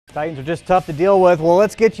Titans are just tough to deal with. Well,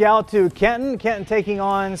 let's get you out to Kenton. Kenton taking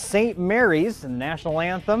on St. Mary's in the national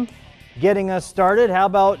anthem. Getting us started, how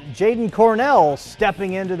about Jaden Cornell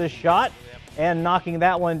stepping into the shot and knocking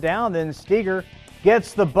that one down. Then Steger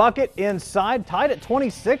gets the bucket inside, tied at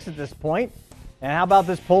 26 at this point. And how about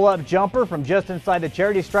this pull-up jumper from just inside the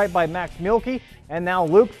charity stripe by Max Mielke. And now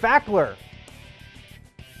Luke Fackler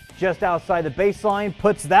just outside the baseline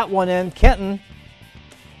puts that one in. Kenton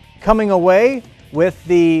coming away with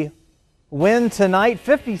the win tonight,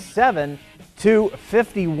 57-51.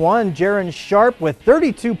 Jaron Sharp with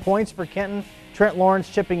 32 points for Kenton. Trent Lawrence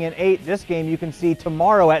chipping in 8. This game you can see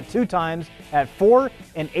tomorrow at 2 times at 4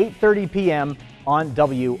 and 8:30 p.m. on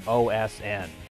WOSN.